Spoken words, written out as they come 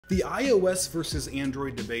The iOS versus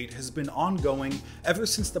Android debate has been ongoing ever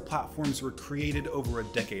since the platforms were created over a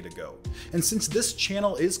decade ago. And since this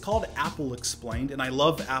channel is called Apple Explained and I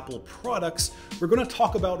love Apple products, we're going to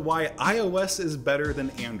talk about why iOS is better than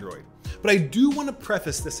Android. But I do want to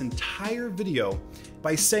preface this entire video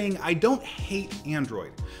by saying I don't hate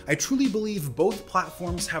Android. I truly believe both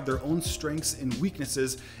platforms have their own strengths and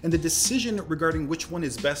weaknesses, and the decision regarding which one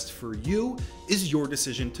is best for you is your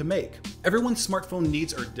decision to make. Everyone's smartphone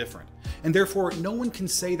needs are different, and therefore no one can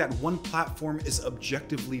say that one platform is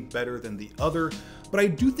objectively better than the other, but I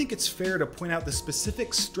do think it's fair to point out the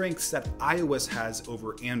specific strengths that iOS has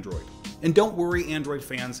over Android. And don't worry, Android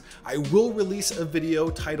fans, I will release a video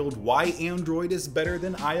titled Why Android is Better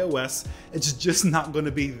Than iOS. It's just not going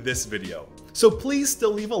to be this video. So please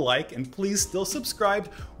still leave a like and please still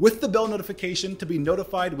subscribe with the bell notification to be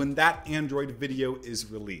notified when that Android video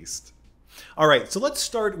is released. Alright, so let's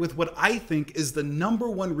start with what I think is the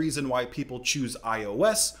 #1 reason why people choose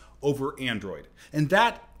iOS over Android, and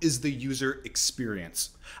that is the user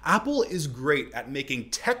experience. Apple is great at making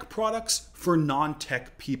tech products for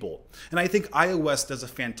non-tech people, and I think iOS does a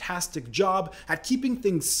fantastic job at keeping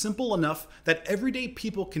things simple enough that everyday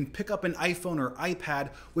people can pick up an iPhone or iPad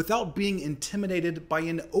without being intimidated by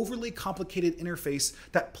an overly complicated interface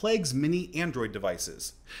that plagues many Android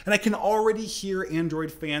devices. And I can already hear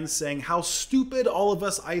Android fans saying how stupid all of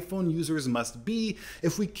us iPhone users must be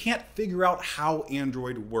if we can't figure out how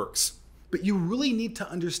Android works. But you really need to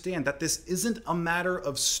understand that this isn't a matter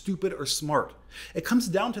of stupid or smart. It comes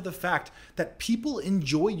down to the fact that people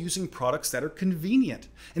enjoy using products that are convenient.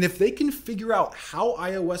 And if they can figure out how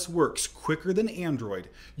iOS works quicker than Android,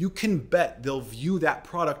 you can bet they'll view that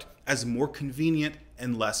product as more convenient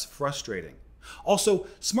and less frustrating. Also,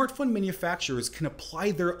 smartphone manufacturers can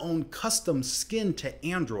apply their own custom skin to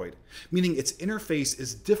Android, meaning its interface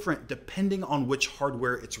is different depending on which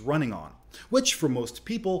hardware it's running on, which for most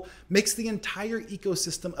people makes the entire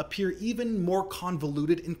ecosystem appear even more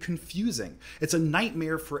convoluted and confusing. It's a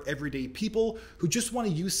nightmare for everyday people who just want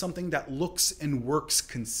to use something that looks and works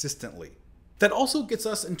consistently. That also gets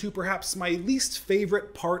us into perhaps my least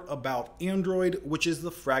favorite part about Android, which is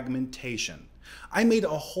the fragmentation. I made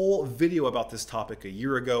a whole video about this topic a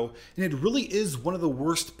year ago, and it really is one of the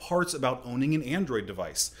worst parts about owning an Android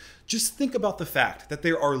device. Just think about the fact that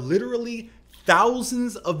there are literally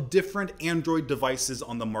thousands of different Android devices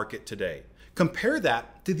on the market today. Compare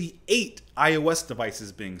that to the 8 iOS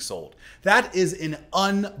devices being sold. That is an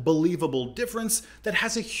unbelievable difference that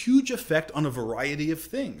has a huge effect on a variety of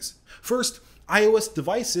things. First, iOS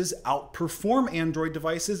devices outperform Android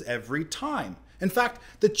devices every time. In fact,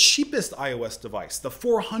 the cheapest iOS device, the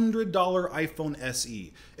 $400 iPhone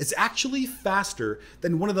SE, is actually faster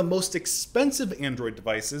than one of the most expensive Android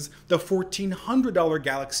devices, the $1,400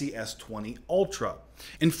 Galaxy S20 Ultra.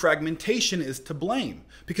 And fragmentation is to blame,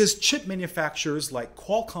 because chip manufacturers like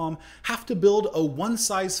Qualcomm have to build a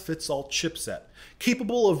one-size-fits-all chipset,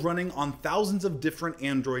 capable of running on thousands of different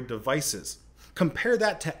Android devices. Compare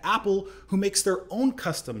that to Apple, who makes their own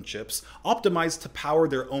custom chips, optimized to power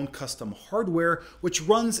their own custom hardware, which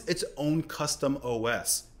runs its own custom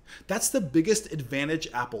OS. That's the biggest advantage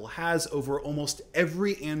Apple has over almost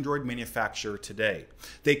every Android manufacturer today.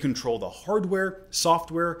 They control the hardware,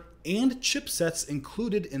 software, and chipsets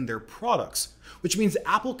included in their products, which means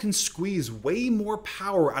Apple can squeeze way more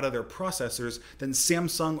power out of their processors than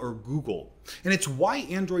Samsung or Google. And it's why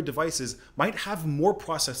Android devices might have more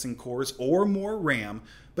processing cores or more RAM,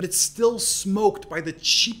 but it's still smoked by the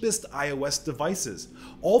cheapest iOS devices.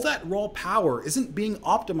 All that raw power isn't being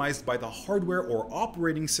optimized by the hardware or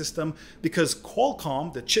operating system because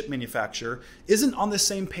Qualcomm, the chip manufacturer, isn't on the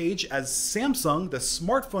same page as Samsung, the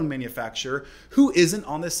smartphone manufacturer, who isn't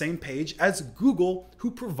on the same page as Google, who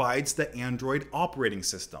provides the Android operating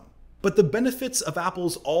system. But the benefits of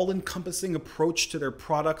Apple's all-encompassing approach to their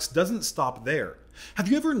products doesn't stop there. Have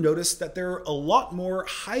you ever noticed that there are a lot more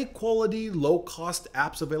high-quality, low-cost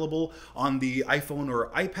apps available on the iPhone or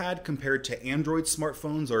iPad compared to Android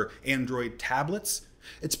smartphones or Android tablets?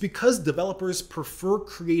 It's because developers prefer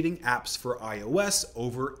creating apps for iOS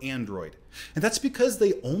over Android. And that's because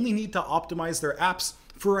they only need to optimize their apps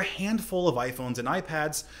for a handful of iPhones and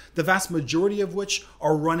iPads, the vast majority of which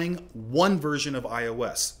are running one version of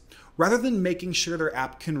iOS, rather than making sure their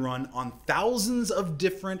app can run on thousands of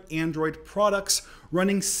different Android products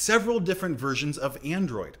running several different versions of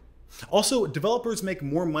Android. Also, developers make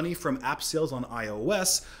more money from app sales on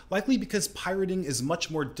iOS, likely because pirating is much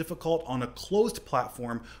more difficult on a closed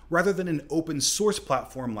platform rather than an open source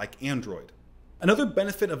platform like Android. Another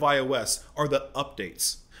benefit of iOS are the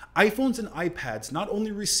updates. iPhones and iPads not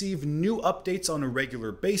only receive new updates on a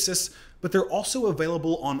regular basis, but they're also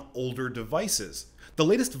available on older devices. The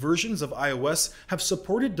latest versions of iOS have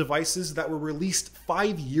supported devices that were released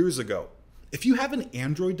 5 years ago. If you have an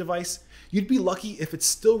Android device, you'd be lucky if it's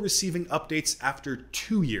still receiving updates after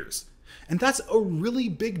 2 years. And that's a really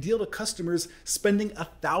big deal to customers spending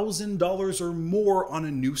 $1,000 or more on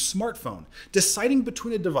a new smartphone. Deciding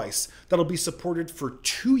between a device that'll be supported for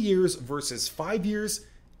 2 years versus 5 years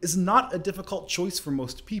is not a difficult choice for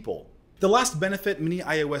most people. The last benefit many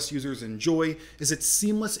iOS users enjoy is its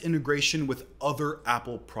seamless integration with other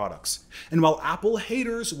Apple products. And while Apple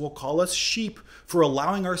haters will call us sheep for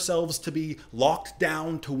allowing ourselves to be locked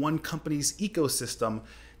down to one company's ecosystem,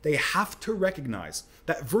 they have to recognize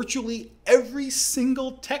that virtually every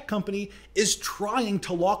single tech company is trying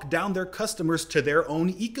to lock down their customers to their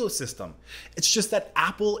own ecosystem. It's just that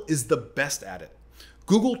Apple is the best at it.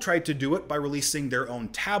 Google tried to do it by releasing their own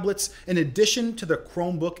tablets in addition to the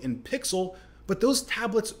Chromebook and Pixel, but those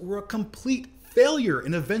tablets were a complete failure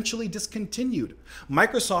and eventually discontinued.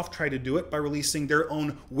 Microsoft tried to do it by releasing their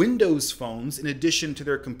own Windows phones in addition to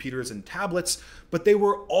their computers and tablets, but they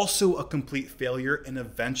were also a complete failure and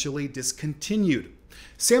eventually discontinued.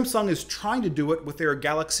 Samsung is trying to do it with their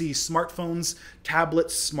Galaxy smartphones,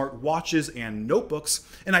 tablets, smartwatches, and notebooks,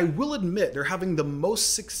 and I will admit they're having the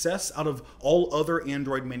most success out of all other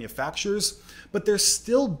Android manufacturers, but they're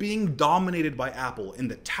still being dominated by Apple in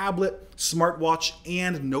the tablet, smartwatch,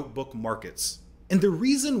 and notebook markets. And the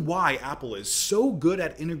reason why Apple is so good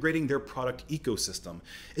at integrating their product ecosystem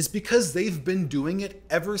is because they've been doing it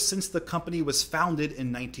ever since the company was founded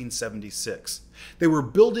in 1976. They were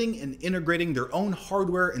building and integrating their own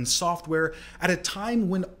hardware and software at a time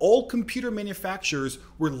when all computer manufacturers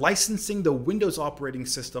were licensing the Windows operating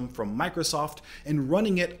system from Microsoft and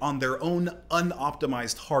running it on their own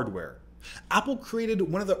unoptimized hardware. Apple created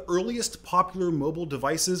one of the earliest popular mobile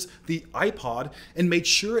devices, the iPod, and made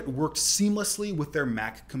sure it worked seamlessly with their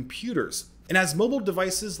Mac computers. And as mobile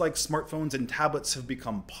devices like smartphones and tablets have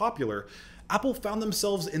become popular, Apple found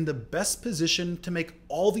themselves in the best position to make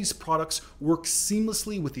all these products work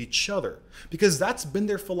seamlessly with each other, because that's been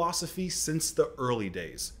their philosophy since the early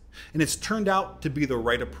days. And it's turned out to be the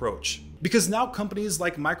right approach. Because now companies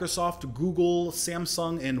like Microsoft, Google,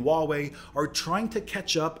 Samsung, and Huawei are trying to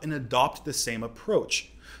catch up and adopt the same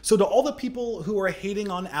approach. So to all the people who are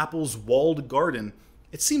hating on Apple's walled garden,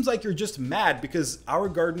 it seems like you're just mad because our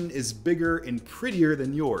garden is bigger and prettier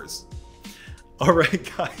than yours.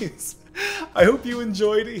 Alright guys, I hope you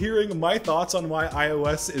enjoyed hearing my thoughts on why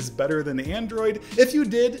iOS is better than Android. If you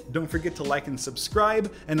did, don't forget to like and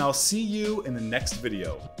subscribe, and I'll see you in the next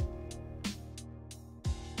video.